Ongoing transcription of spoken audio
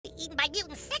by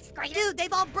mutant 6th graders? Dude,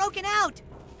 they've all broken out!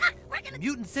 We're gonna...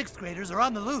 Mutant 6th graders are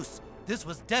on the loose. This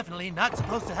was definitely not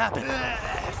supposed to happen.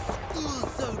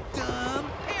 School's so dumb.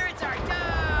 Parents are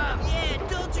dumb! Yeah,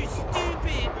 adults are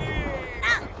stupid.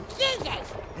 Oh,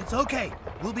 Jesus! It's okay.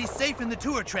 We'll be safe in the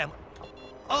tour tram.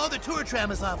 Oh, the tour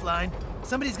tram is offline.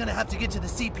 Somebody's gonna have to get to the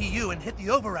CPU and hit the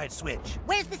override switch.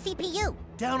 Where's the CPU?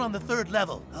 Down on the 3rd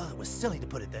level. Oh, it was silly to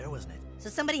put it there, wasn't it? So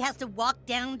somebody has to walk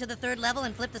down to the 3rd level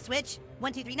and flip the switch?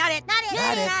 1, 2, 3, not it! Not it!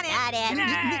 Not it!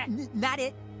 Not it! Not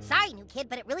it! Sorry, new kid,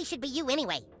 but it really should be you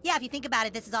anyway. Yeah, if you think about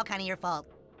it, this is all kind of your fault.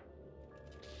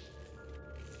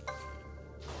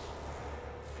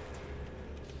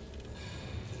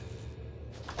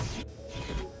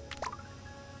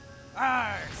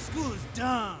 Ah, school is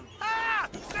dumb. Ah!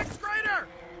 6th grader!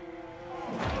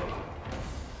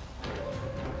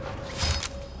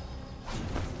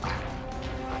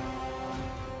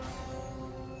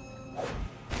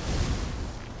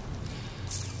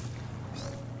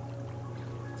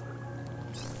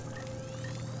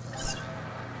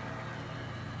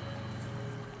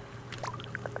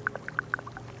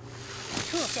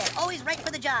 Cool kid, always right for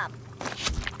the job.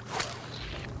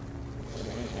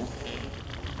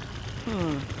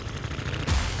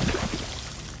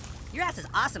 Your ass is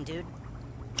awesome, dude.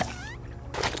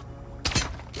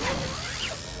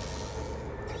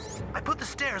 I put the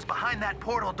stairs behind that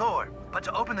portal door, but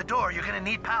to open the door, you're gonna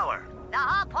need power. The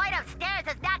whole point of stairs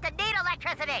is not to need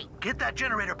electricity. Get that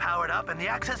generator powered up, and the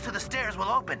access to the stairs will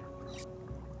open.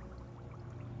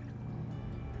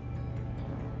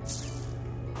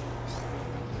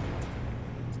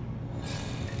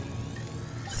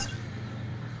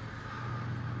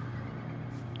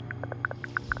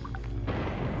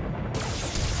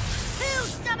 Who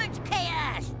summons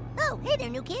chaos? Oh, hey there,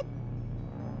 new kid.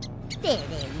 There,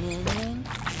 Minion.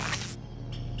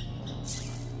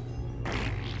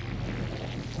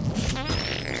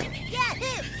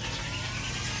 Yahoo!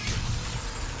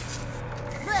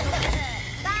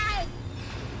 Bye!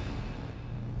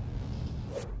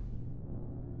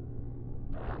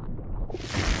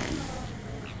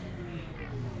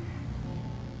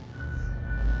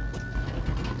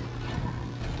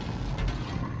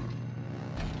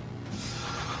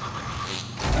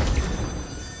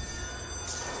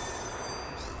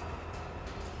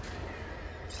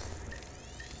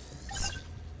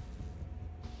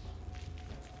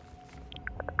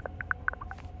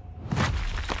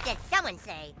 Did someone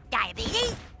say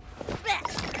diabetes?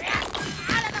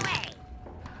 Out of the way!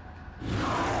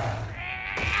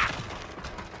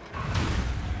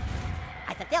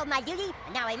 I fulfilled my duty,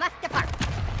 and now I must depart.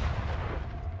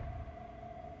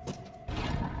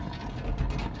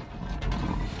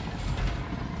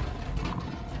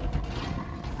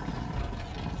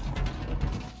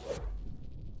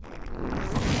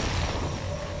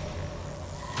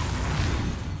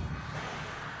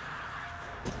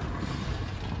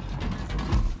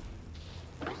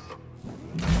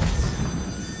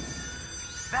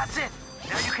 That's it.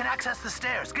 Now you can access the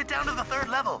stairs. Get down to the 3rd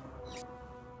level.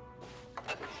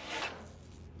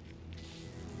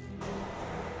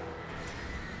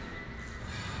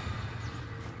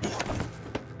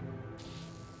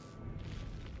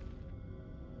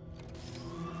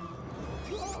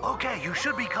 Okay, you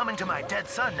should be coming to my dead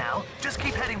son now. Just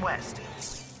keep heading west.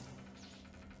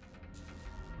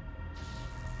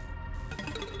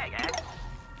 Hey, guys.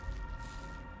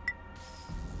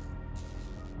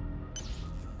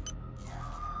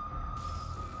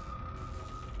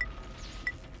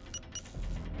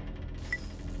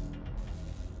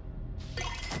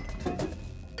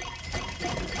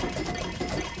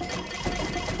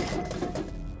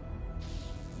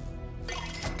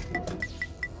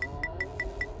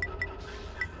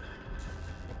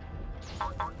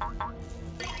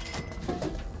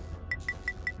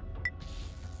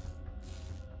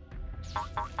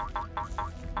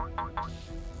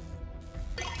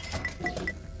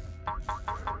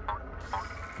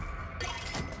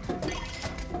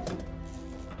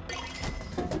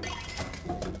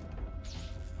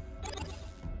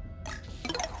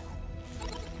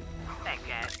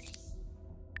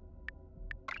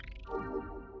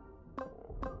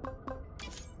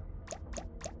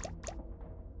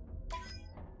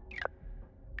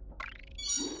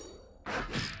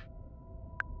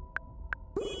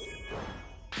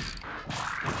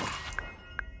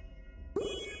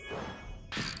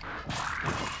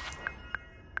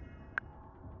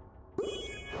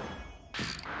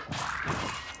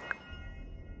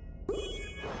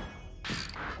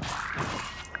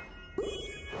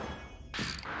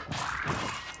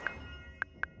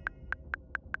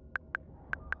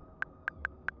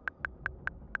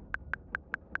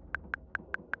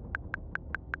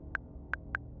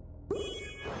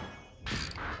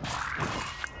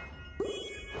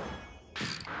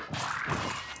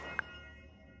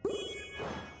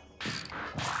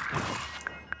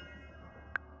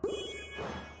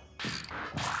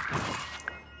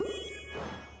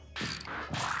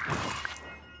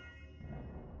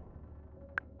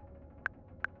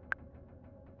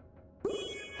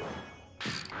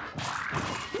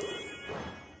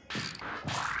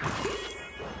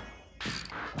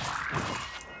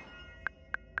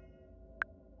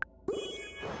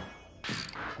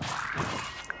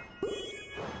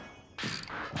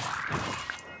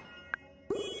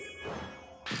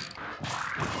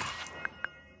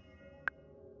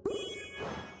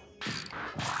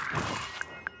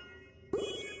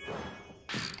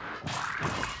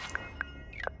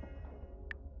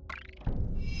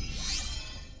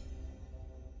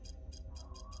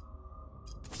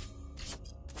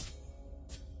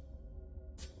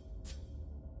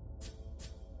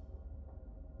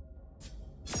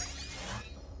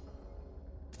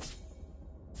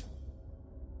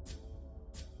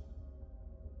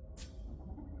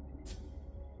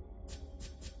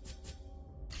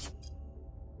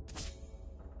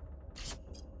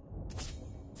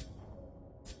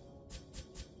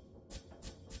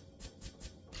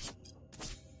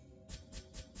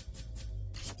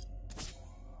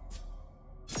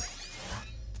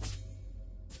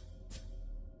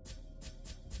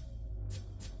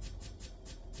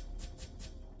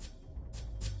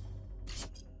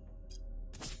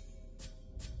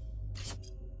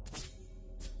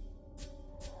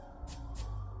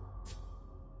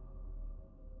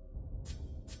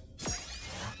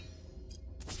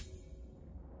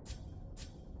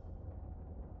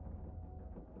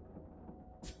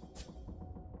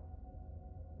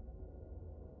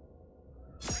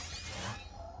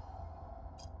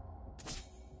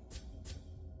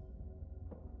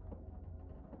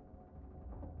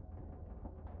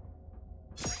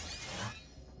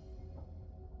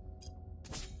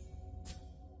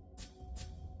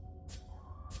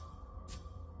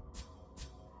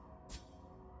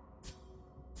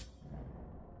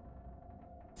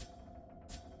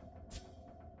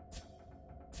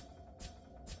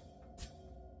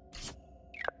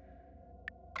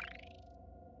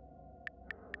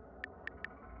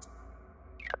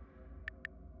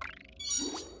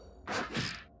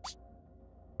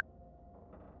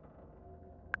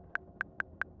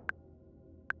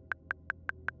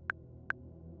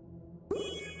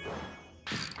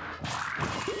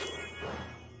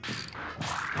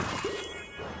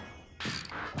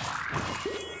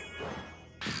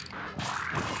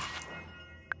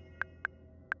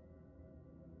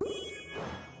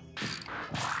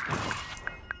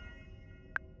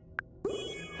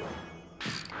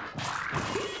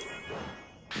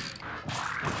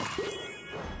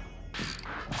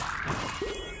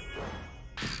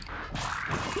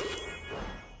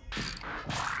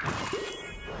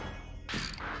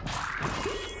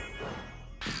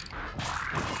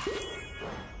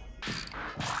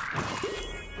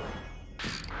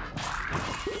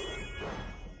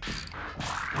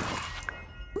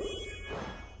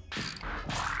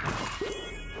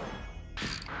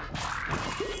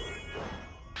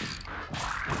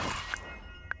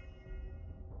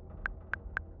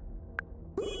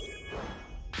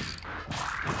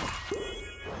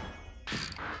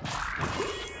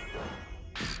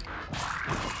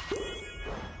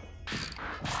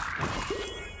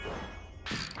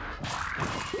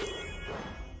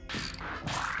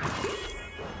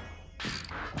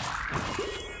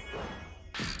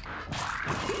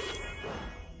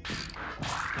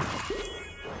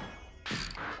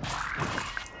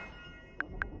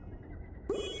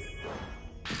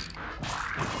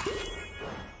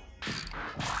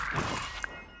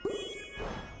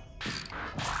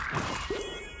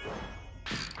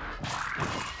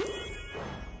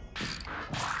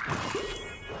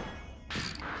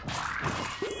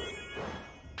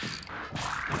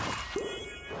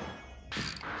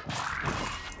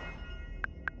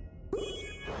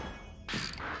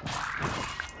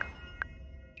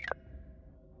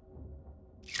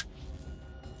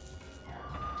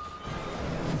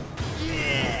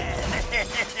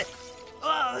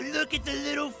 the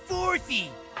little fourthy.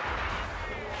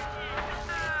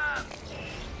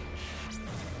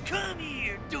 Come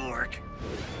here, dork.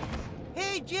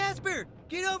 Hey, Jasper,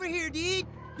 get over here, dude.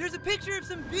 There's a picture of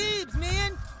some boobs,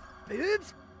 man.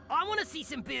 Boobs? I want to see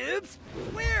some boobs.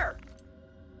 Where?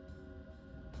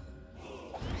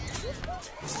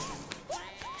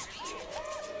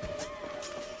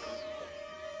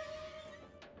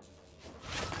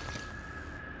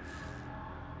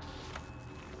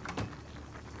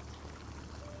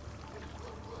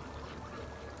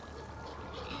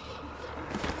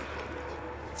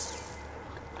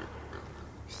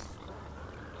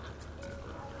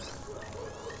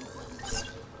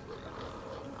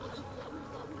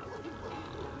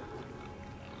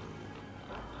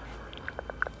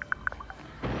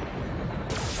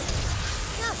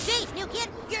 Jeez, new kid,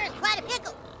 you're in quite a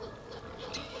pickle.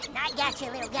 I got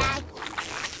you, little guy.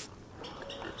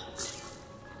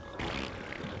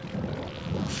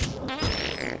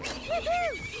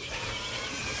 Woohoo!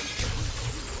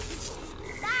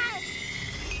 Bye.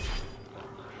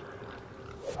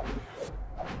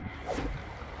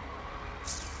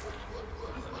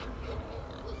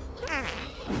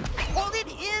 Hold it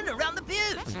in around the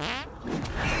boobs.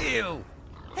 Ew.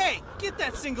 Hey, get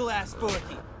that single-ass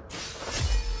forky.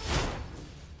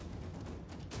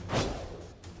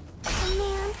 Oh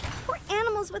man, poor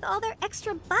animals with all their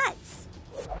extra butts.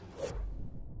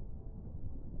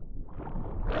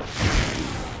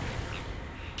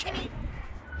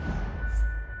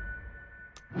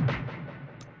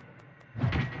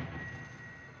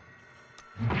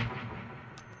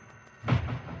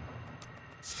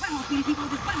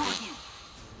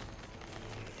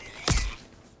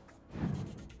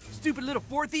 Stupid little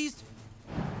fourthies.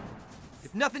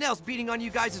 If nothing else, beating on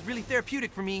you guys is really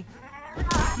therapeutic for me.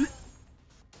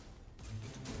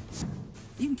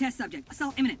 Mutant test subject.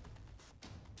 Assault imminent.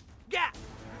 Yeah.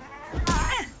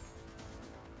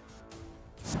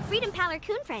 Freedom Pal or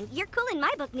Coon Friend, you're cool in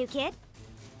my book, new kid.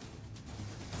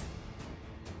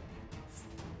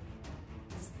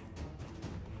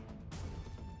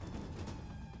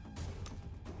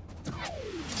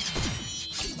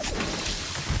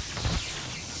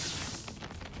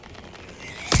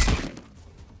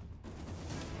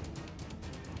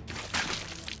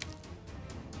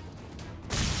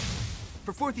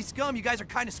 For fourthy scum, you guys are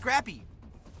kind of scrappy.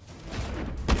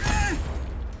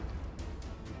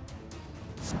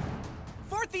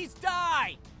 Fourthies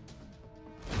die!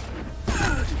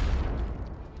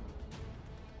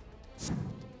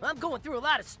 I'm going through a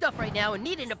lot of stuff right now, and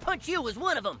needing to punch you was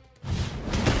one of them.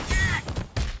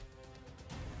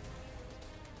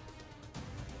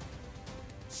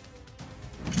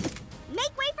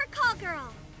 Make way for Call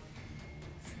Girl.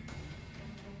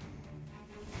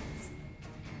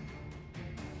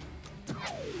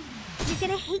 You're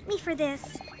gonna hate me for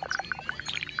this.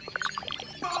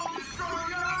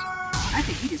 I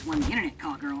think you just won the internet,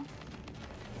 Call Girl.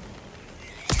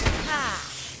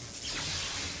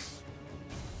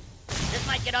 This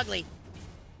might get ugly.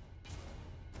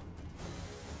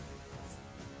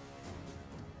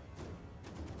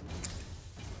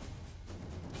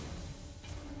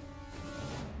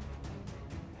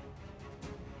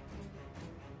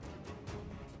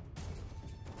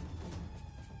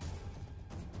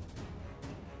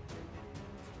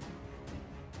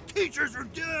 Teachers are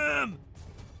dumb.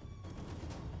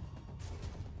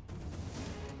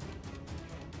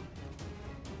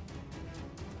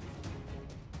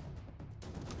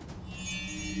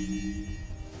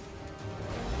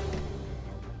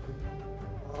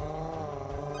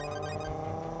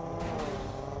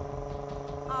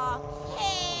 Oh,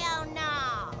 hell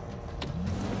no.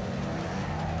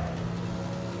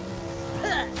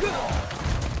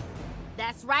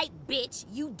 That's right, bitch.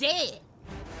 You dead.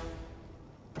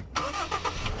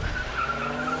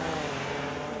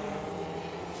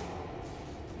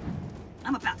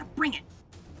 I'm about to bring it.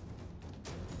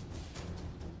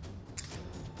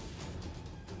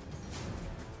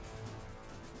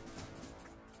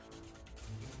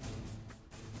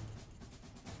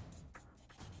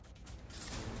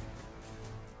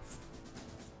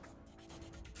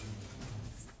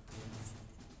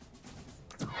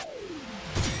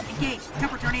 Engage.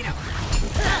 Temper tornado.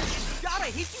 God,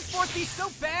 I hate you fourthies so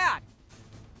bad!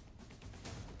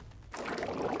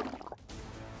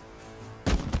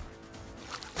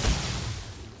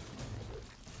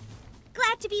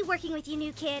 Glad to be working with you,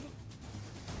 new kid.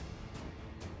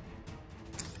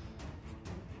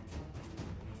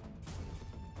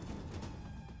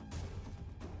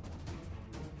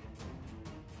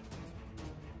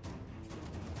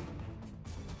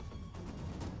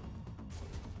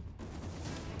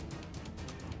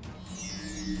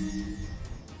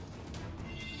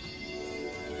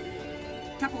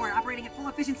 Tupperware operating at full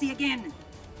efficiency again.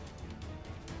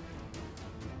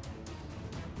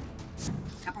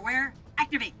 Tupperware,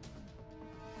 activate.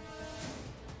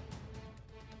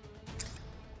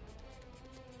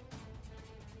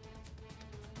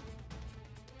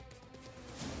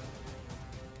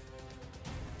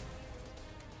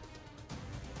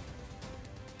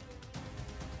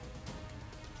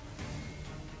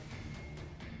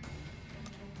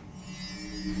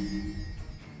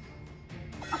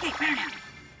 Okay, better now.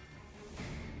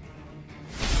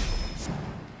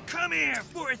 Come here,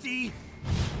 Fourthy!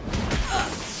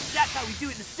 That's how we do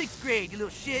it in the 6th grade, you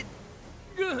little shit.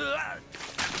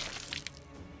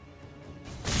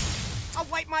 I'll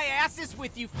wipe my asses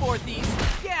with you, fourthies.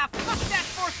 Yeah, fuck that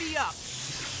fourthie up.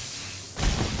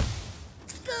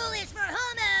 School is for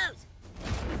homos!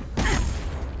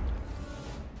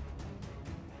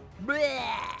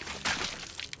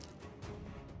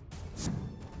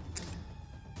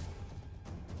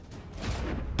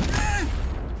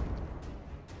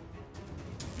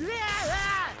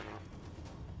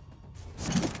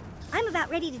 I'm about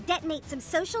ready to detonate some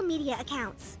social media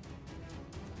accounts.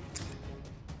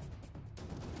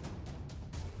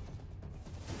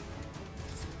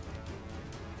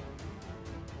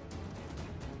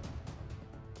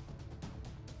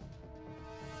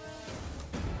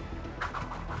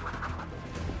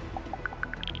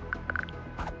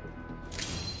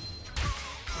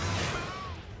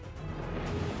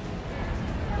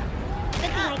 Good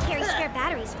thing I carry spare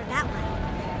batteries for that one.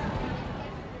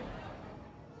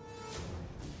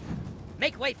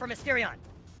 Make way for Mysterion.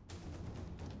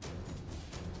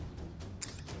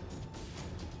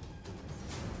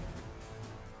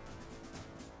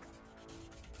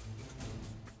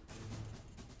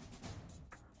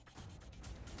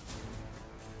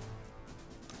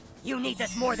 You need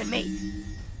this more than me.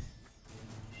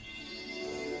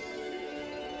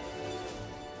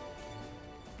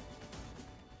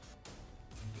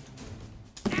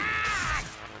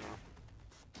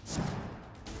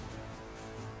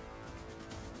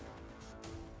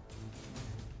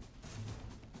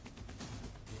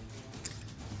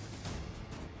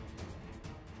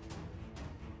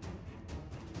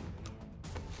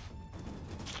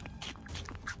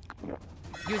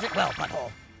 Use it well,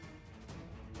 butthole.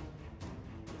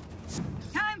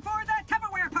 Time for the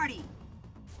Tupperware party.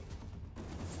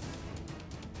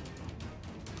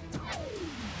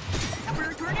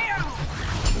 Tupperware tornado.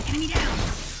 Enemy down.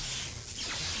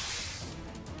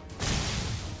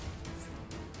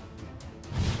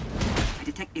 I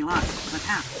detect a loss of a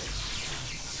path.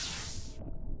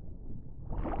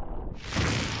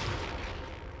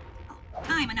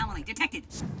 Time anomaly detected.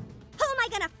 Who am I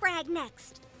gonna frag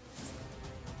next?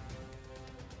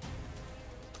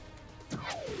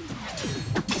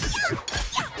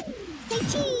 Say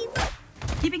cheese!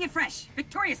 Keeping it fresh,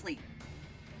 victoriously.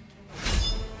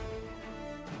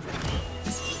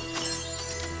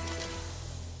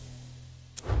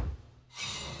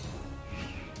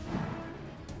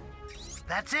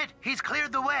 That's it. He's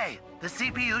cleared the way. The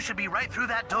CPU should be right through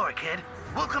that door, kid.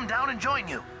 We'll come down and join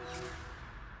you.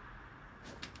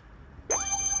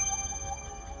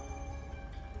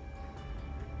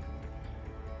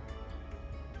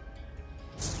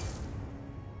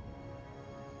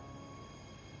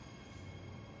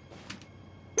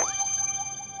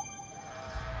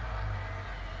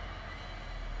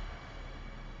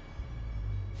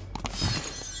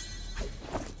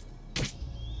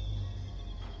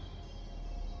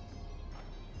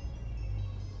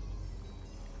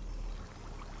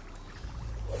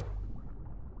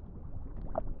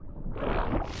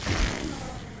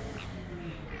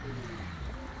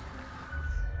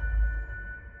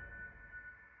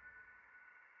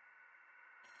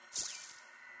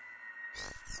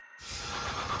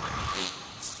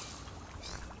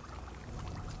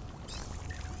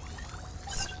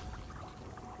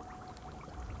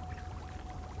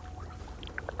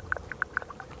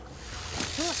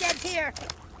 Tool shed's here!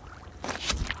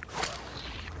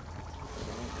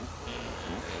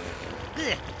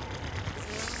 Ugh.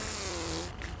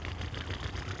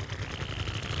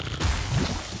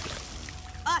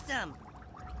 Awesome!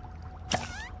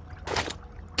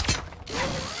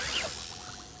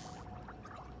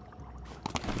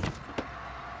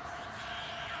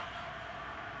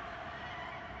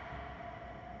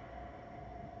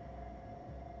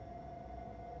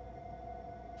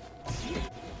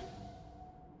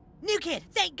 New kid,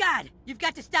 thank God! You've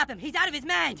got to stop him. He's out of his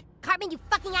mind. Cartman, you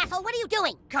fucking asshole, what are you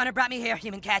doing? Connor brought me here,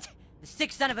 human cat. The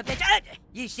sick son of a bitch.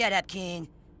 You shut up, coon.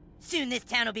 Soon this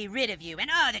town will be rid of you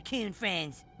and all the coon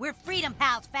friends. We're freedom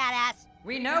pals, fat ass.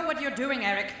 We know what you're doing,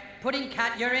 Eric. Putting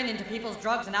cat urine into people's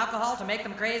drugs and alcohol to make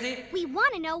them crazy? We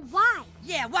want to know why.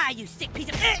 Yeah, why, you sick piece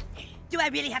of... Do I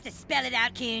really have to spell it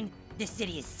out, Coon? This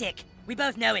city is sick. We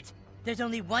both know it. There's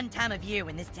only one time of year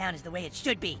when this town is the way it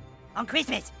should be. On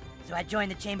Christmas. So I joined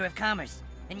the Chamber of Commerce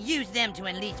and used them to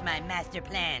unleash my master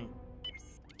plan.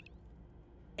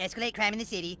 Escalate crime in the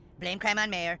city, blame crime on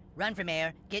mayor, run for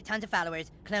mayor, get tons of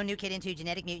followers, clone new kid into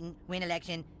genetic mutant, win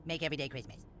election, make everyday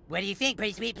Christmas. What do you think?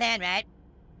 Pretty sweet plan, right?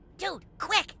 Dude,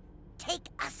 quick! Take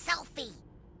a selfie!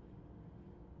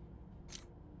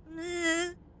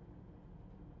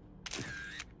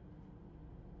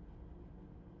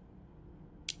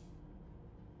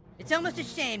 It's almost a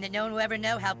shame that no one will ever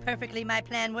know how perfectly my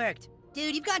plan worked.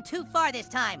 Dude, you've gone too far this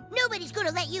time. Nobody's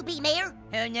gonna let you be mayor!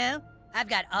 Oh no? I've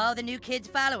got all the new kids'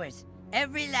 followers.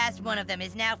 Every last one of them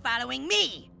is now following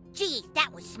me! Geez,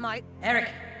 that was smart. Eric,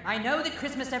 I know that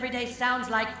Christmas every day sounds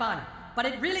like fun, but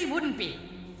it really wouldn't be.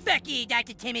 Fuck you,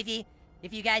 Dr. Timothy.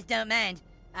 If you guys don't mind,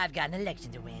 I've got an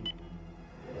election to win.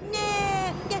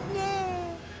 Nah.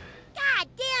 God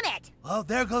damn it! Well,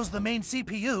 there goes the main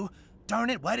CPU.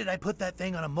 Darn it, why did I put that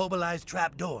thing on a mobilized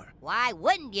trapdoor? Why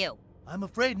wouldn't you? I'm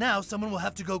afraid now someone will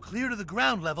have to go clear to the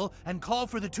ground level and call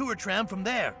for the tour tram from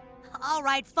there. All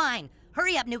right, fine.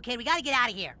 Hurry up, new kid. We gotta get out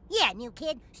of here. Yeah, new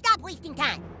kid, stop wasting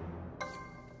time.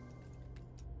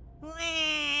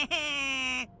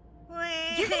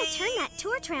 You're gonna turn that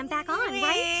tour tram back on,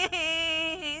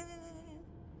 right?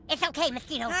 It's okay,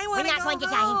 Mosquito. We're not going to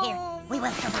die in here. We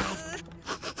will survive.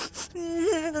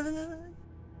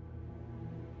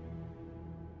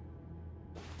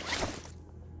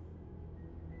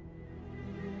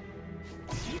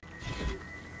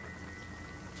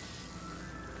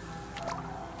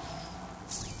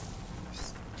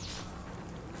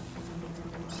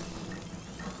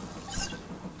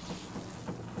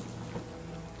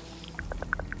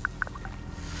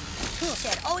 Cool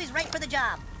kid, always right for the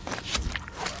job.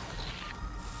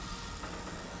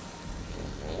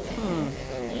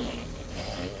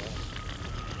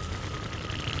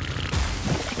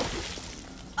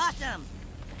 Awesome!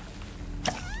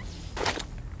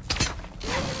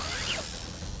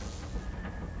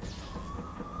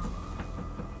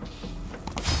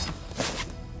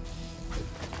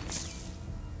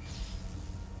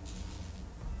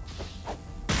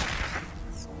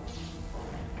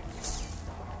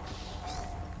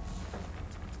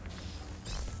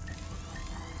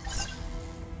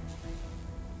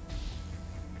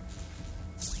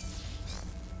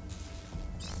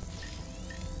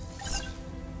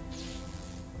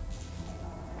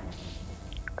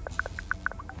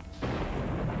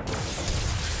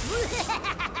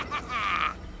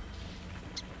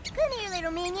 Come here,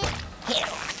 little minion. Here.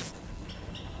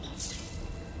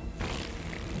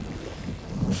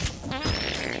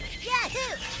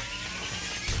 Yahoo!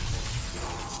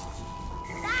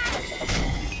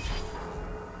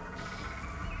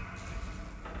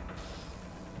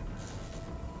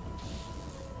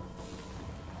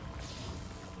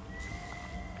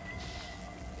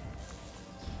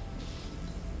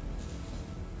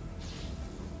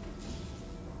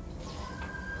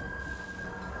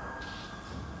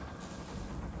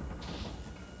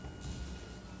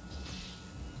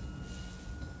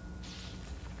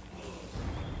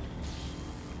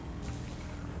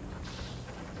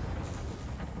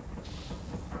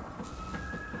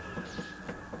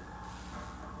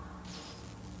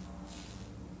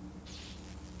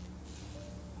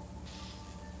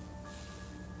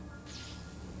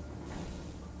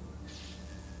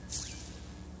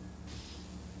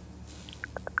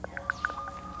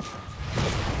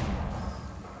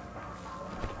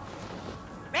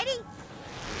 Ready?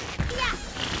 Yeah!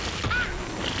 Ah!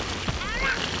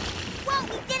 Whoa,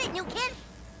 we did it, new kid!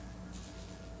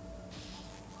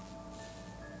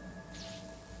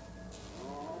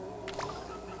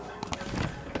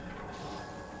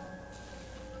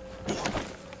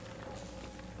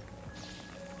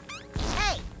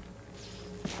 Hey!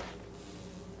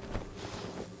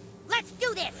 Let's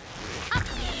do this! Up!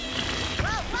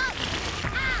 Whoa, whoa!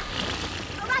 Ah!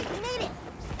 All right, we made it!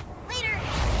 Later!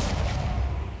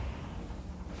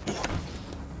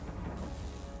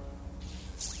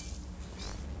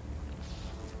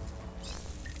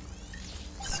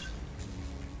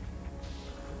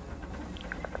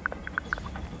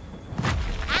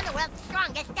 I'm the world's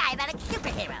strongest diabetic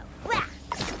superhero. Wah!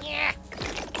 Yeah.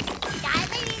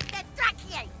 Diabetes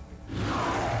destruction!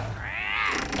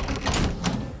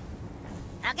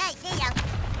 Okay, see ya.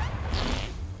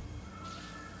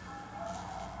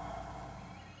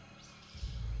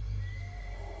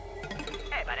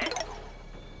 Hey, buddy.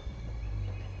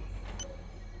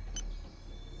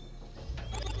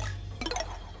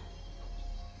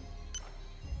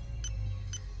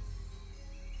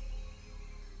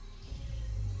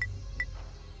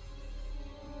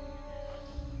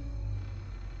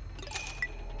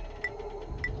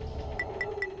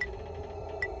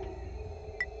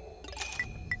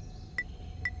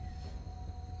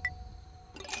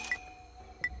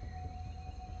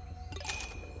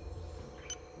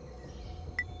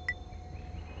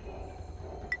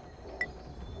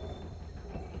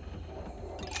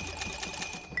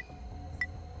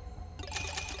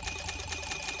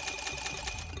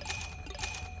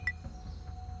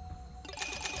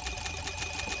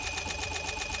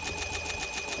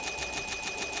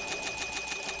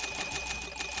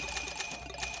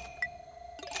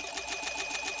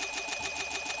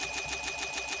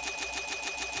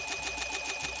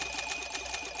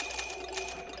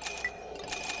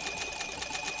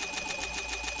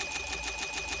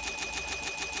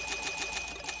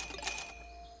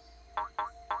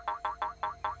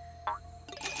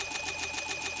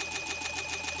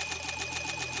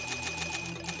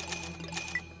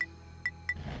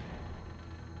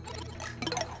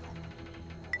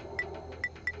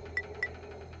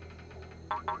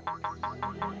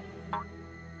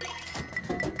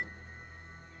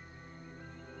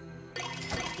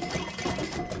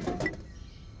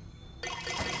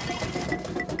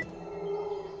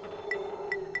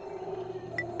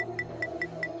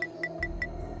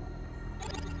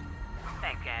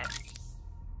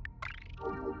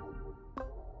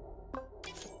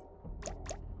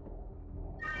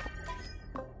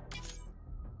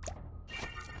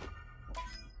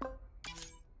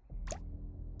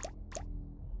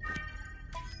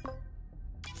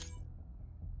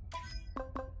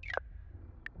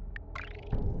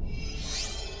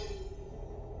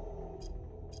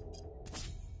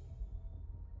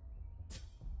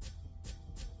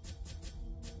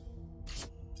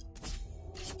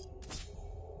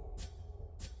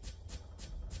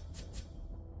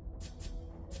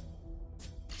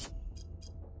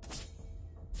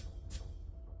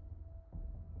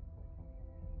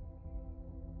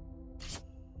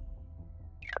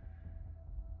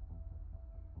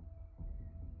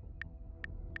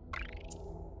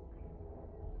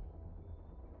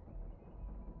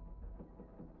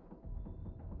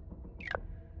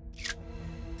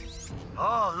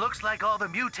 Oh, looks like all the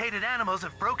mutated animals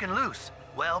have broken loose.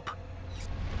 Welp.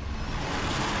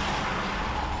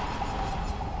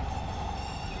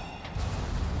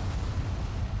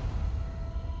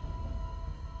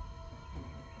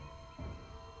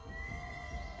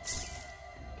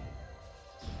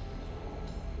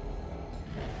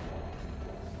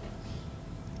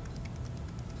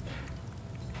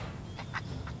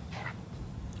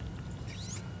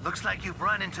 Looks like you've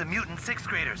run into mutant 6th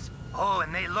graders. Oh,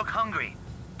 and they look hungry.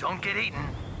 Don't get eaten.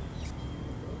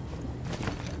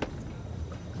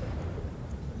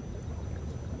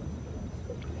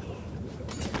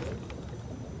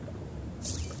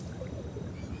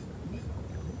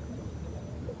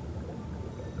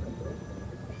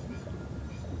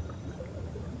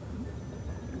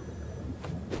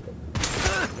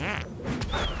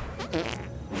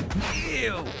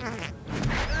 Ew!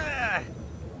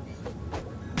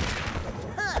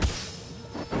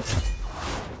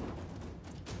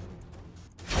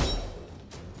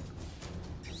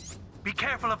 Be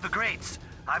careful of the grates.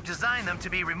 I've designed them to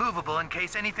be removable in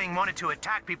case anything wanted to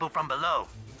attack people from below.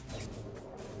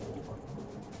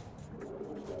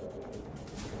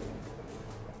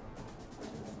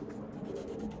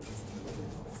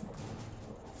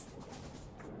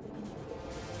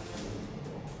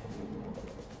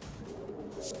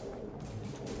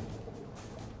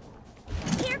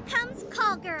 Here comes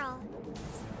Call Girl.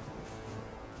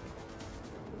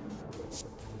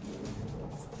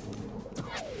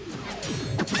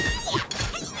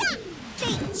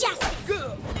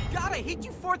 God, I hate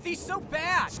you fourthies so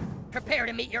bad! Prepare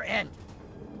to meet your end.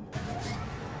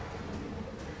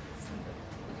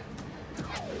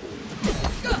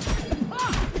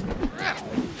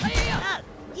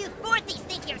 You fourthies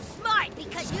think you're smart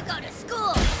because you go to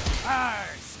school. Arr,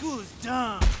 school is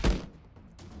dumb.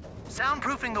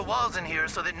 Soundproofing the walls in here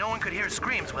so that no one could hear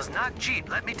screams was not cheap,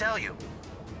 let me tell you.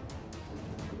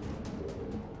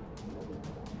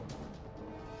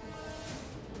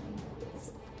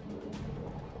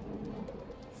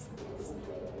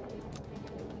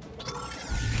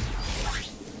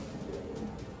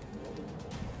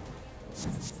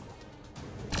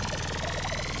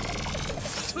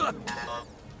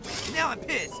 Now I'm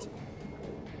pissed!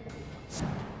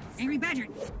 Angry Badger.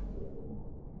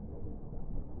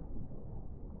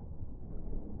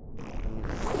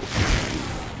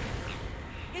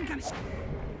 Incoming.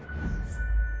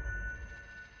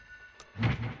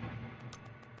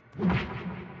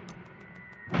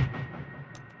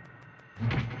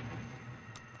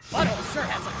 Butthole sure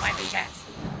has some lively cats.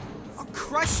 I'll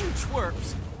crush you,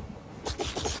 twerps!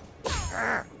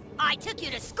 I took you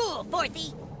to school,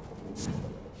 fourthie.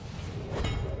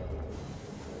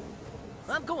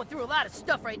 I'm going through a lot of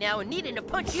stuff right now, and needing to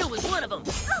punch you is one of them.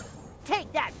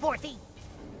 Take that, fourthie.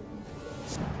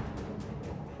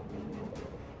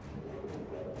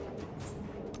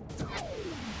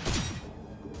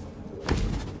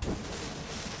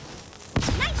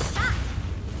 Nice shot.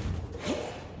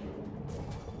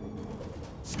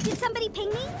 Did somebody ping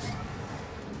me?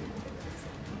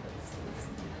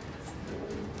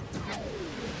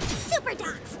 Super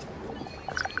doxed.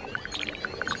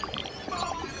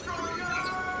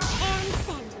 And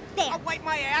send. There. I'll wipe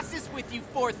my asses with you,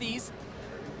 fourthies!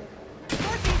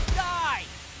 Fourthies die!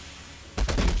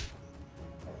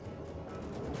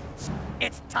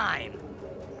 It's time.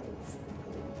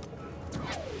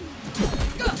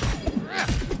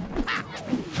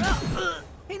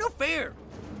 Hey, no fair!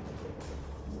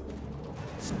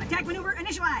 Attack maneuver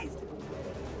initialized.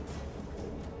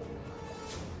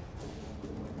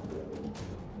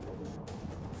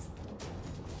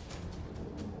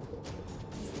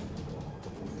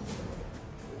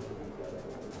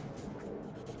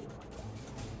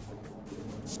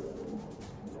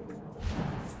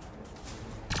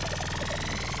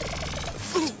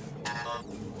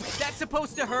 That's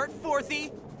supposed to hurt,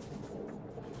 fourthie?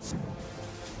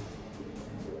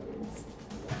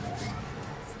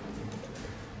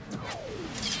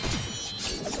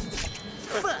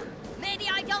 Maybe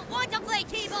I don't want to play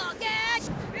T-ball, Dad!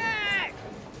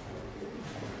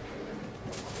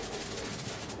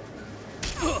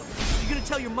 You gonna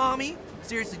tell your mommy?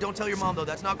 Seriously, don't tell your mom, though.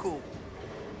 That's not cool.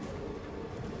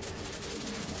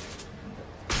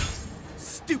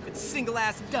 Stupid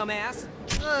single-ass dumbass.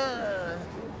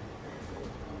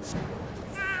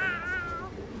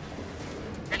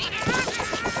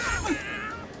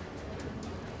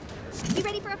 You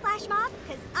ready for a flash mob?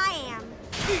 Because I am.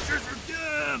 Teachers are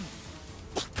dumb!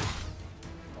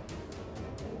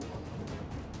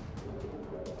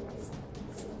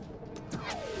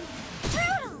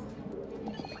 Brutal!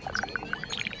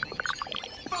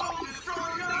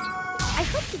 I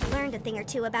hope hope you've learned a thing or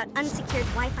two about unsecured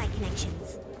Wi-Fi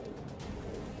connections.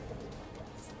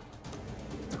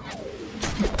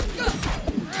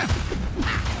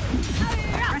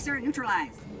 Pressor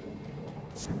neutralized.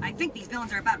 I think these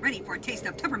villains are about ready for a taste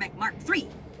of Tuppermech Mark III.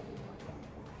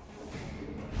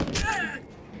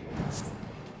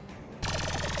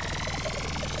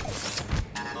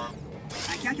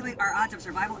 I calculate our odds of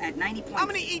survival at 90 points. I'm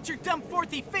gonna eat your dumb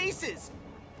fourthy faces!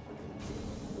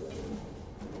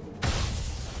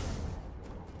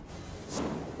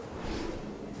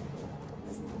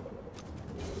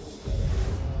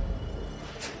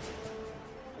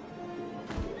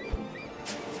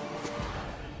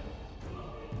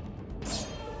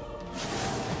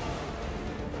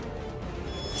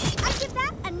 I give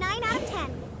that a 9 out of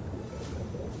 10.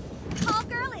 Call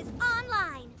girl is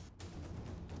online.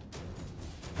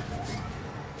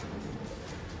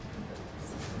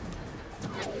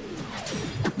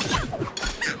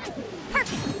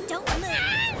 Perfect. Don't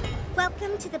move.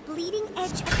 Welcome to the bleeding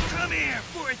edge of... Come here,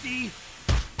 Fourthy!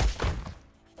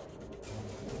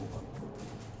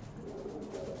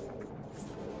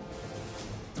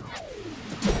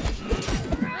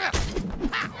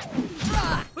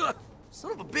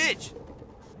 Son of a bitch!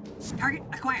 Target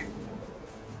acquired.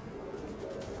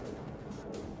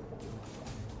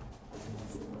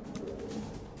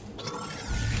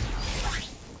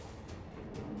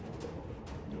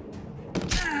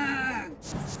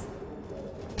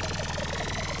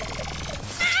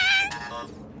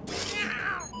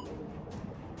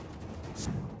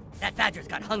 That badger's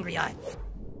got hungry eyes.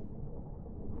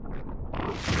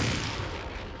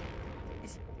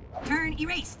 Turn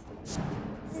erased.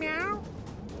 Meow.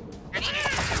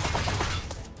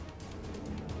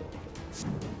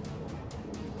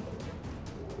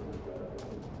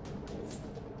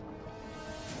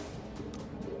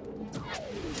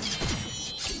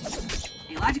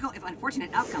 A logical, if unfortunate,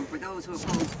 outcome for those who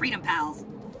oppose freedom, pals.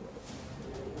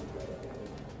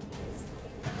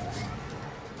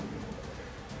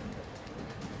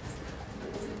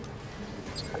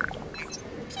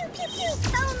 Pew, pew, pew.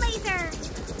 Bone laser.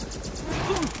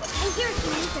 And here's the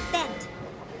use of vent.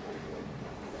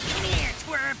 Come here,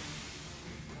 twerp!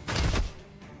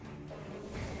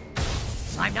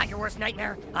 I'm not your worst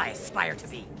nightmare. I aspire to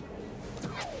be.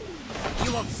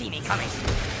 You won't see me coming.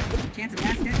 Chance of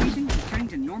gas detonation returning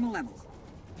to normal levels.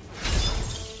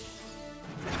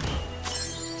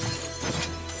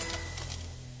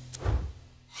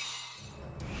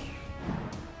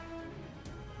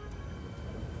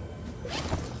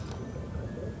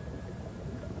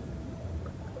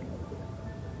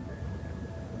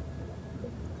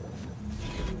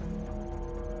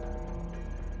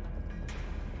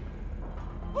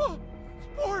 Oh,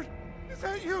 Sport! Is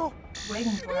that you?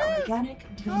 Waiting for organic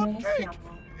DNA Cupcake!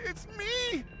 sample. It's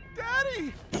me!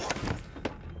 Daddy!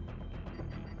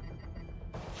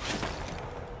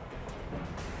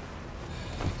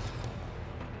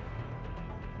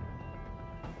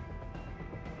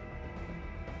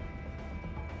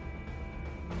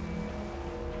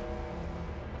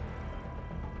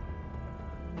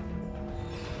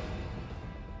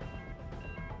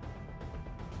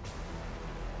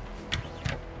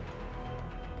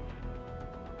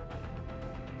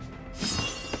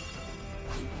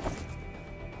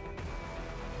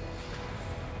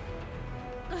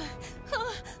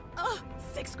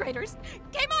 Sixth graders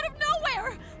came out of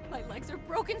nowhere! My legs are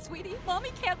broken, sweetie.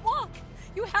 Mommy can't walk.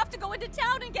 You have to go into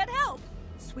town and get help.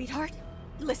 Sweetheart,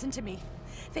 listen to me.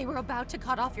 They were about to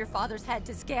cut off your father's head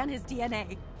to scan his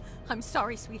DNA. I'm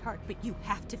sorry, sweetheart, but you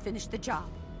have to finish the job.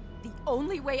 The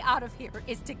only way out of here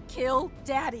is to kill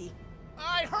Daddy.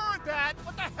 I heard that!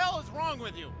 What the hell is wrong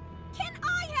with you? Can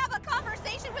I have a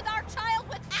conversation with our child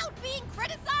without being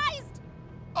criticized?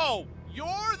 Oh,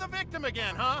 you're the victim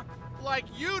again, huh? Like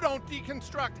you don't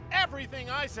deconstruct everything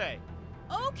I say.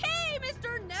 Okay,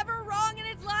 Mr. Never Wrong in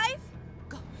His Life.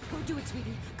 Go do it,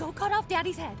 sweetie. Go cut off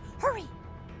Daddy's head. Hurry!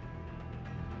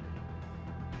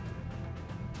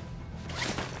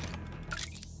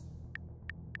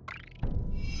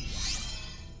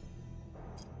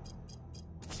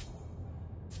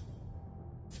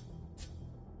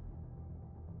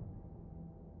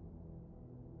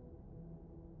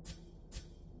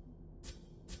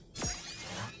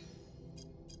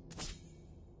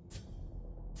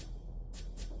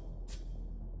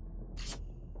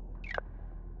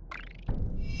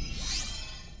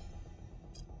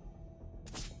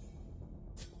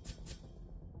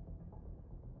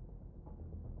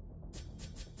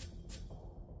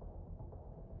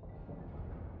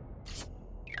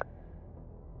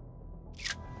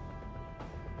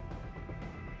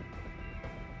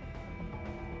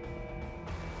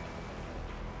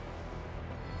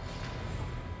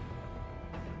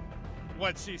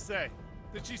 What'd she say?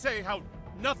 Did she say how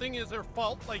nothing is her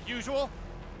fault like usual?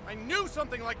 I knew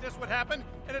something like this would happen,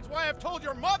 and it's why I've told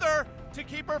your mother to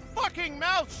keep her fucking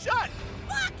mouth shut!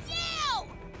 Fuck you!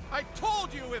 I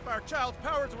told you if our child's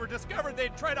powers were discovered,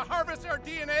 they'd try to harvest our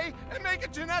DNA and make a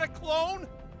genetic clone!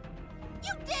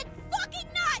 You did fucking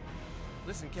not!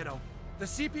 Listen, kiddo. The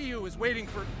CPU is waiting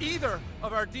for either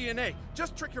of our DNA.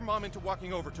 Just trick your mom into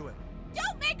walking over to it.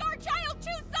 Don't make our child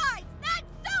choose sides! That's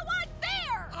so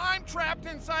unfair! I'm trapped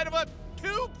inside of a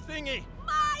tube thingy!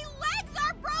 My legs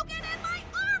are broken and my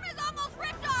arm is almost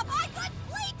ripped off! I could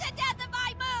bleed to death if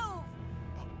I move!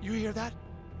 You hear that?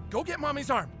 Go get Mommy's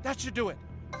arm. That should do it.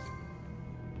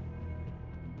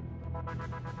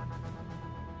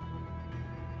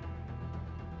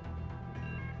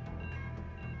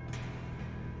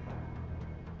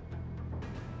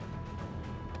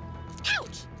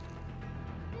 Ouch!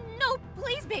 No,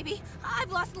 please, baby.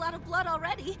 I've lost a lot of blood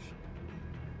already.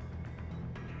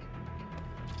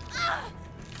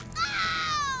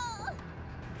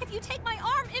 If you take my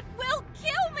arm, it will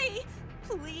kill me!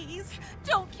 Please,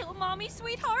 don't kill Mommy,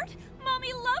 sweetheart.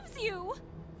 Mommy loves you.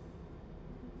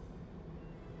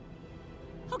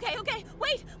 Okay,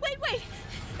 wait.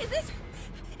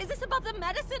 Is this about the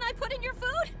medicine I put in your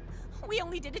food? We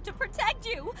only did it to protect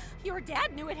you. Your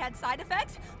dad knew it had side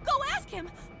effects. Go ask him.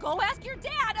 Go ask your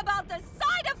dad about the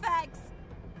side effects.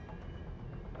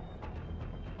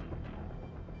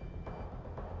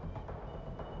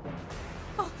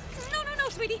 Oh, no,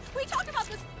 sweetie. We talked about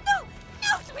this.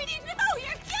 No, sweetie, no.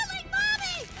 You're killing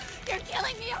Mommy. You're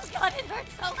killing me. Oh, God, it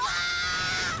hurts so much.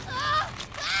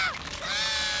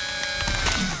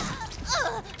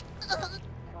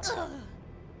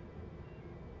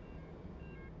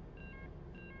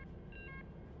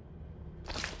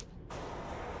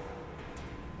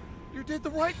 You did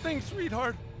the right thing,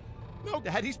 sweetheart. No,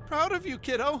 Daddy's proud of you,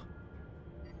 kiddo.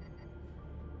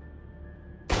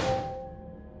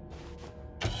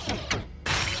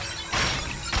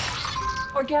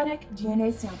 Organic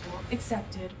DNA sample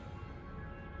accepted.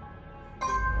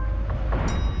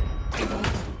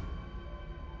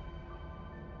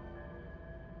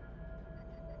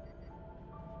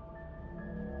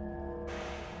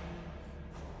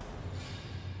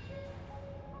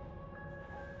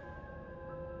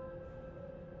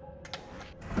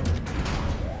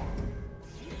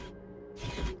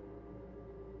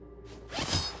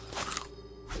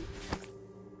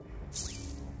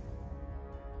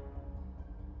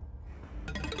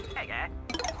 Hey, guy.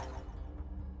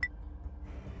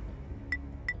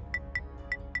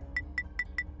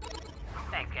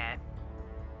 Thanks, guy.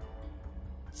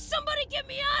 Somebody get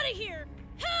me out of here!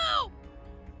 Help!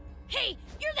 Hey,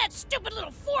 you're that stupid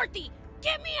little fourthy!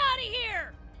 Get me out of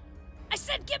here! I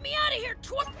said get me out of here,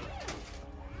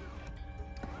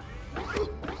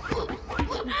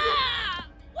 Ah!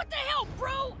 What the hell,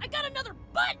 bro? I got another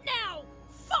butt now!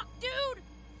 Fuck, dude!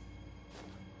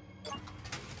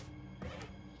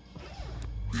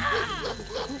 Ah!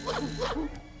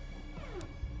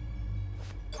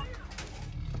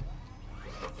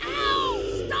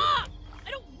 Ow! Stop!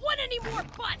 I don't want any more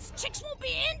butts! Chicks won't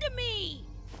be into me!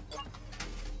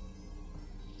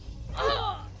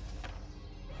 Ugh!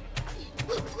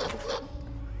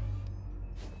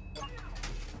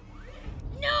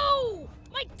 No!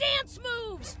 My dance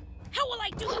moves! How will I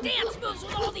do dance moves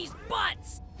with all these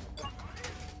butts?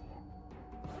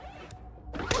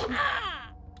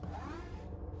 Ah!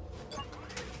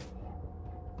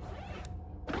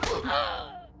 Ah!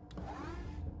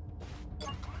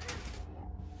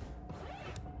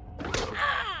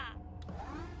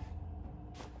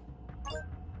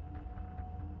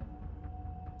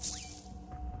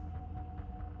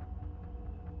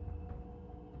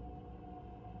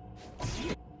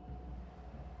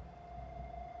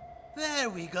 There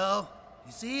we go.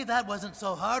 You see, that wasn't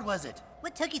so hard, was it?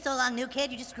 What took you so long, new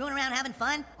kid? You just screwing around having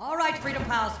fun? All right, Freedom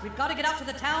Pals, we've got to get out to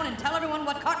the town and tell everyone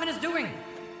what Cartman is doing.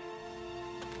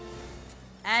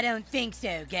 I don't think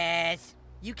so, guys.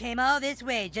 You came all this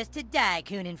way just to die,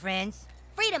 Coon and friends.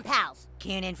 Freedom pals.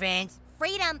 Coon and friends.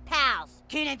 Freedom pals.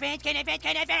 Coon and friends, Coon and friends,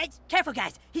 Coon and friends. Careful,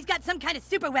 guys. He's got some kind of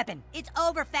super weapon. It's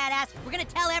over, fat ass. We're gonna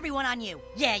tell everyone on you.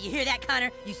 Yeah, you hear that,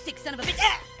 Connor? You sick son of a bitch.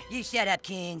 Ah! You shut up,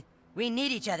 Coon. We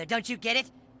need each other, don't you get it?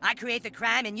 I create the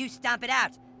crime and you stomp it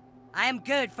out. I am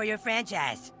good for your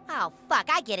franchise. Oh, fuck,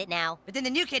 I get it now. But then the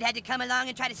new kid had to come along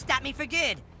and try to stop me for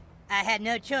good. I had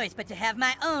no choice but to have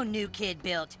my own new kid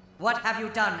built. What have you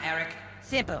done, Eric?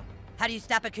 Simple. How do you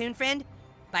stop a coon friend?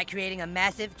 By creating a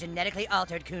massive, genetically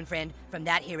altered coon friend from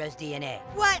that hero's DNA.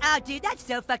 What? Oh, dude, that's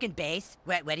so fucking base.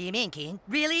 What do you mean, Keen?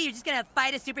 Really? You're just gonna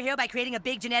fight a superhero by creating a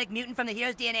big genetic mutant from the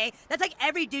hero's DNA? That's like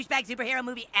every douchebag superhero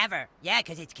movie ever. Yeah,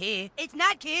 because it's cool. It's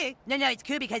not cool. No, it's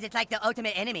cool because it's like the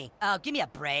ultimate enemy. Oh, give me a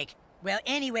break. Well,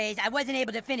 anyways, I wasn't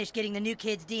able to finish getting the new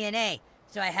kid's DNA,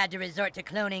 so I had to resort to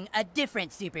cloning a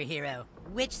different superhero.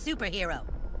 Which superhero?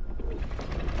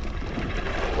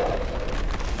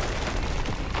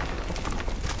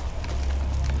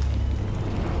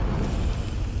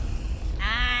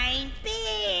 I'm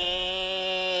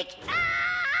big!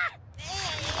 Ah!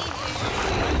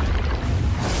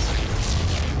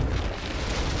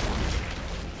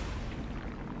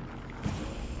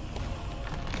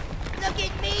 Look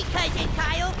at me, Cousin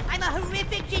Kyle! I'm a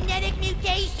horrific genetic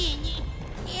mutation!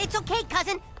 It's okay,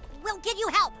 cousin. We'll give you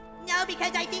help. No,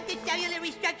 because I think the cellular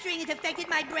restructuring has affected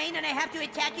my brain and I have to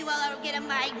attack you or I'll get a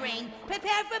migraine.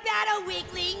 Prepare for battle,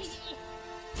 weaklings!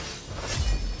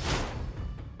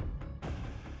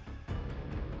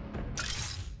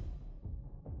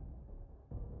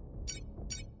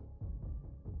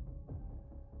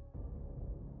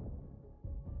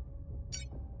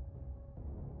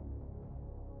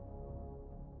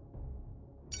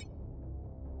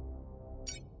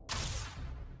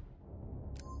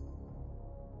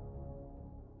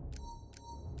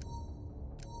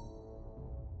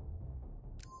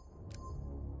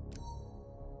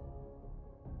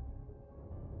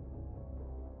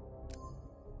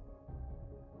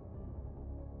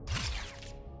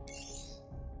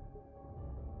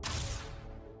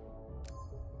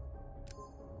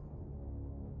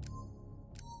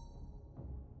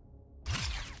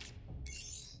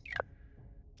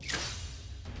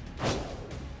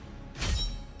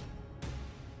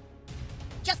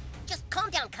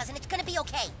 Cousin, it's gonna be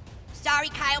okay. Sorry,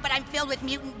 Kyle, but I'm filled with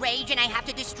mutant rage and I have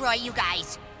to destroy you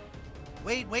guys.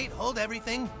 Wait, hold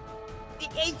everything.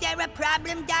 Is there a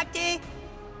problem, Doctor?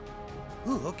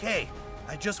 Ooh, okay.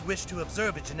 I just wish to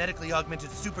observe a genetically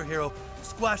augmented superhero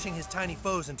squashing his tiny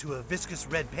foes into a viscous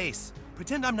red paste.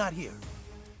 Pretend I'm not here.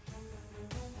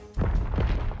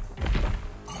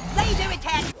 Laser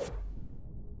attack!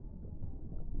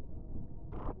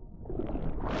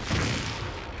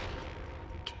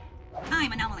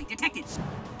 Time anomaly detected.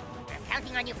 I'm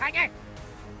counting on you, partner.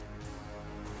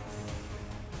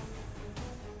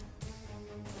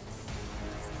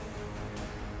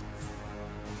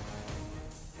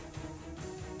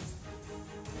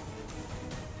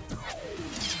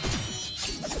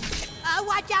 Oh,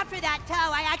 watch out for that toe.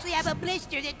 I actually have a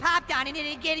blister that popped on it and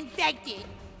it'll get infected.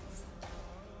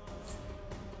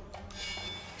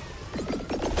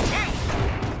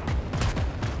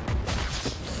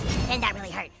 And that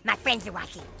really hurt. My friends are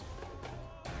watching.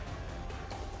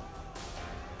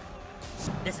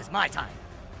 This is my time.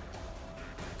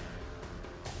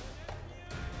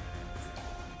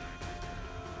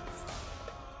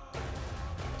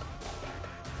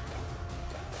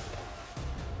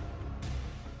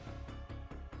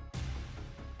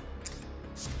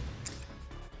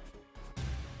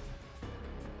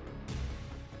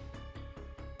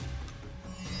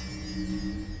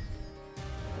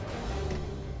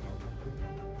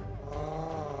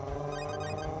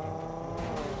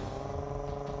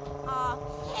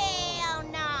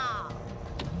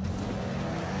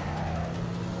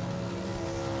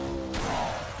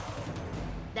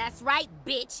 That's right,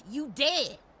 bitch. You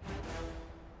dead.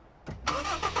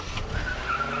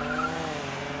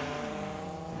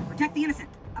 Protect the innocent.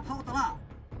 Uphold the law.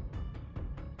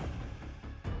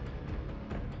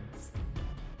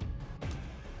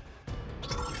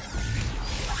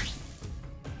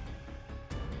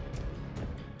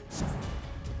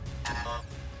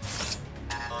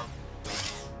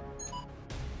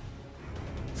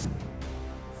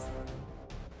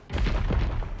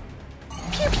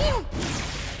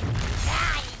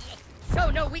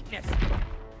 Weakness.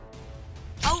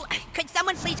 Oh, could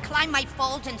someone please climb my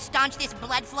folds and staunch this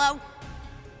blood flow?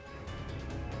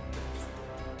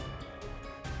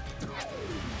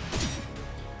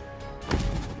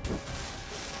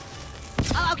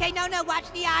 Oh, okay, no,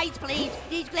 watch the eyes, please.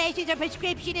 These glasses are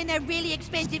prescription and they're really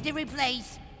expensive to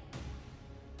replace.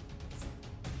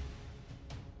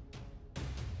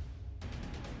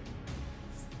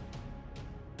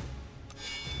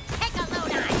 Take a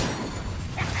load on.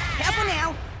 Careful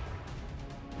now.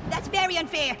 That's very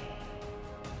unfair.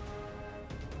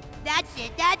 That's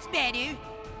it. That's better.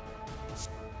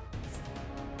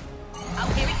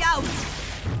 Oh, here it goes.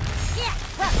 Yeah,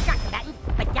 well, start the button,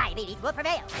 but diabetes will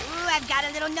prevail. Ooh, I've got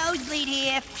a little nosebleed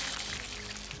here.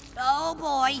 Oh,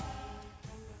 boy.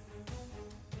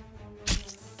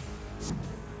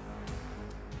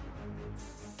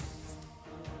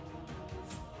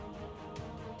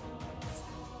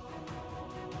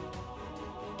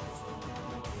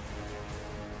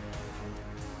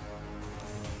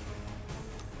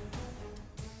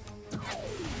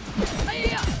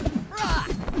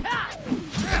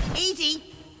 Easy.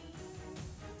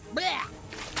 Blah.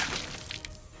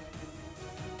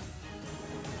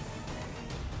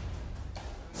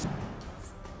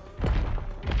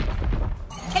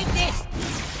 Take this.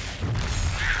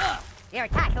 Your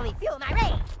attacks only fuel my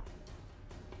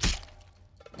rage.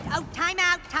 Oh, time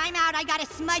out. I got a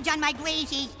smudge on my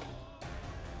glazies.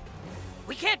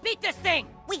 We can't beat this thing!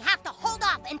 We have to hold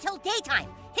off until daytime.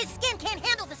 His skin can't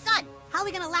handle the sun. How are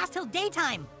we gonna last till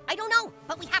daytime? I don't know,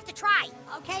 but we have to try.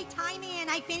 Okay, time in.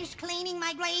 I finished cleaning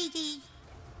my glazies.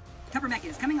 Tuppermech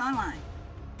is coming online.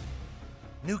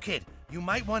 New kid, you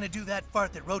might want to do that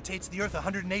fart that rotates the Earth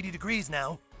 180 degrees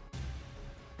now.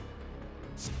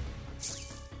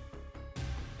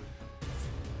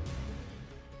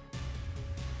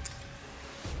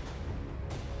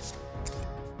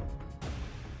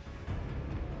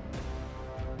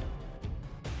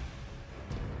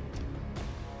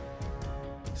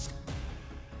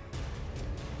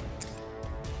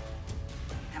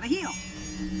 Have a heal.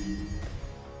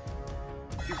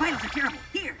 Your vitals are terrible.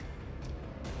 Here.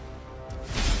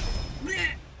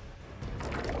 Blech.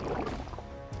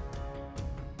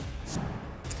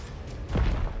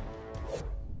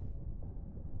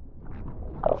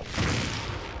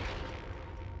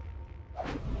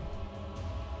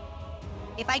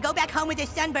 If I go back home with a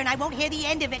sunburn, I won't hear the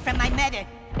end of it from my mother.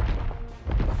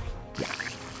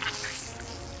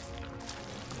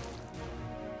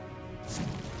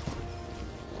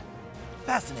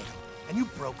 Fascinating. And you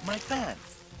broke my fan.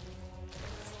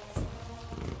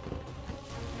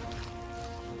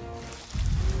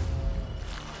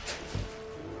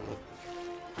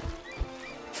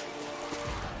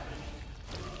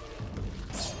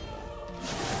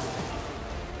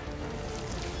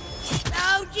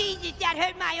 Oh, Jesus, that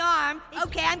hurt my arm.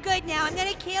 Okay, I'm good now. I'm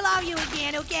gonna kill all you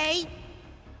again, okay?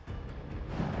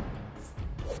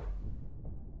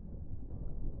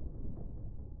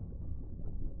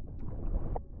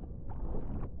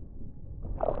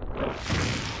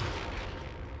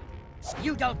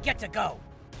 You don't get to go.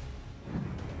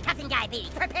 Captain Guy B,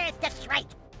 prepare to strike.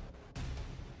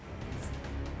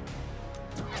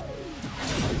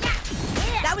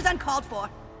 That was uncalled for.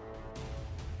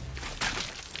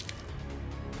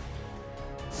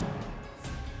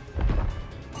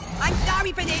 I'm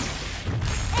sorry for this.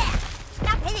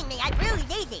 Stop hitting me, I really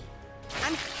need thee.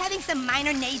 I'm having some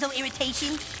minor nasal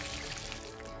irritation.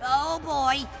 Oh,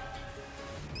 boy.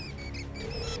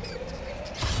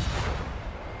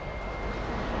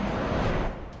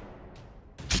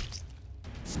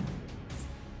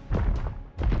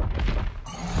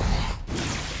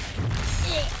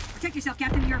 Protect yourself,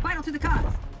 Captain. You're vital to the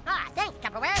cause. Ah, thanks,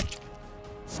 Tupperware.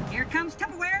 Here comes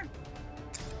Tupperware.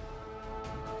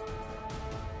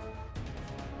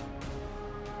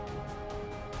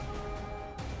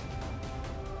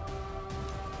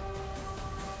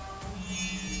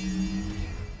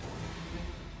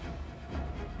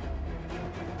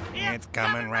 It's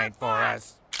coming right for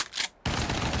us.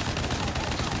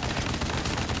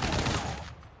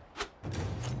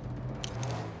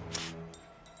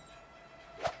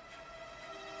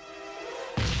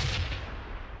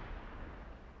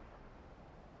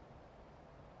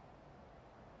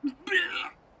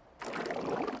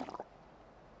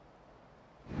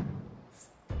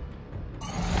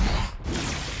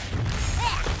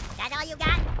 That all you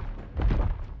got?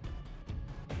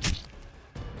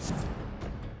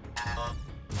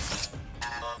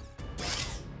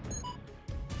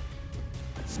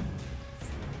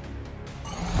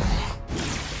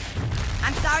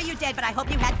 I'm sorry you're dead, but I hope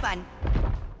you had fun.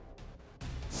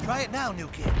 Try it now, new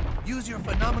kid. Use your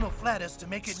phenomenal flatus to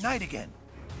make it night again.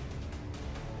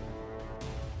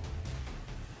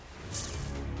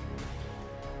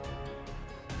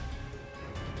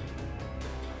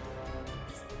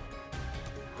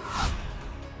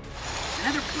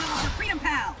 Another blow for Freedom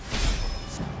Pal.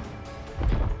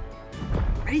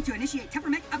 Ready to initiate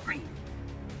Tuppermech upgrade.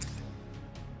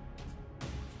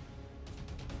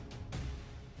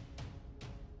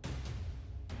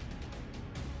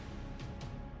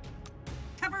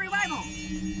 Tupper Revival.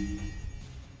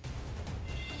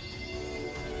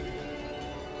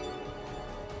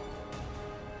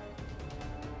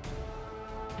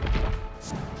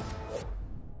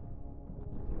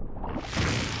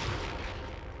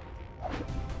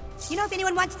 You know, if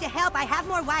anyone wants to help, I have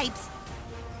more wipes.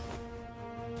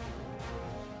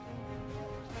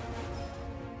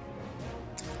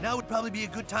 Now would probably be a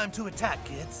good time to attack,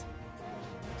 kids.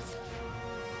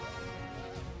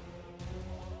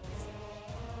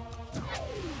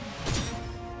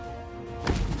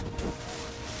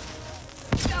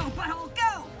 Go, butthole,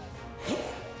 go!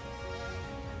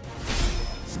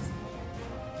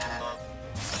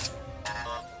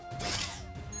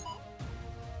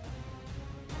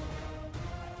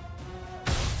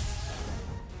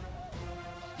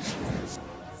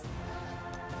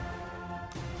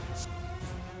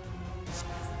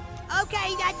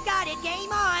 Let's got it.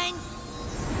 Game on.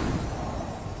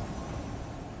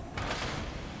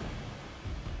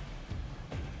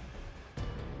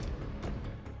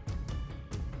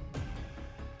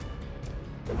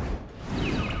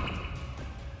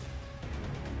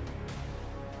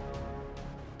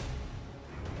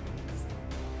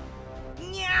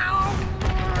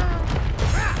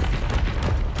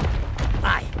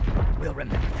 I will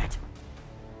remember that.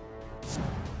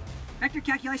 Vector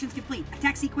calculations complete.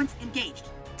 Attack sequence engaged.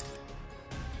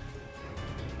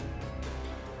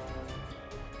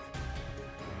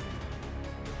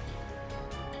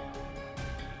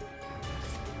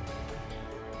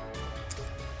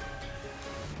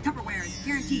 Tupperware is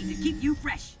guaranteed to keep you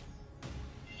fresh.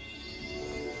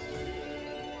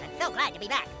 I'm so glad to be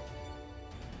back.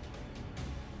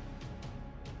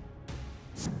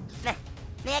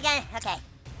 Me again? Okay.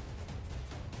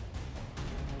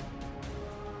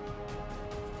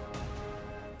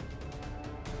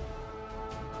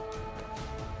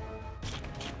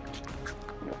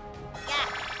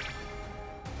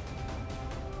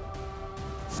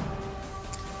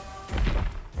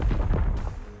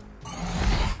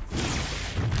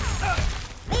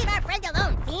 Leave our friend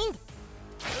alone, fiend!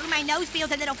 Ooh, my nose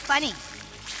feels a little funny.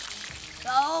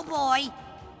 Oh boy.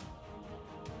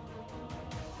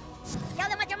 Tell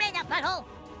them what you're made of, butthole!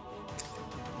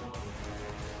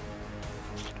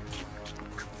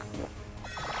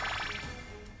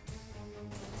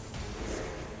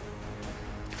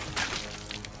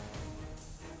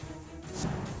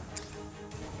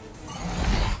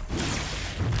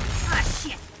 Ah,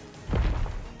 shit!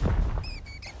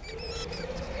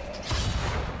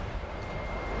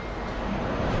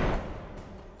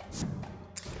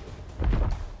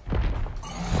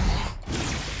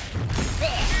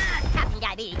 Captain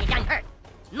Diabetes is unhurt.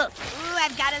 Move. Ooh,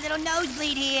 I've got a little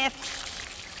nosebleed here.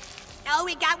 Oh,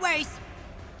 it got worse.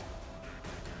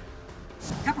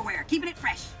 Tupperware, keeping it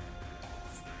fresh.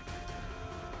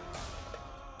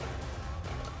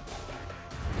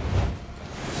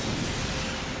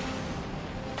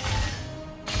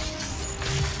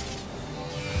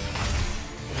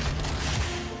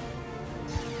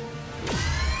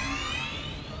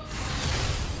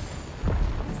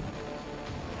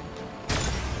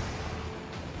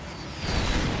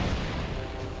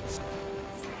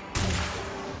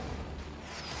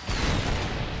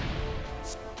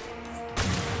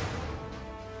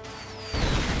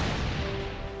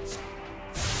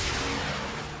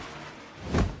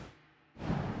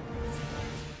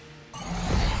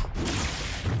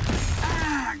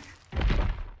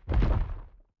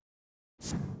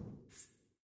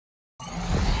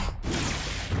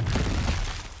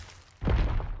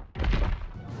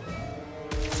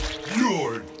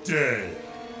 You're dead.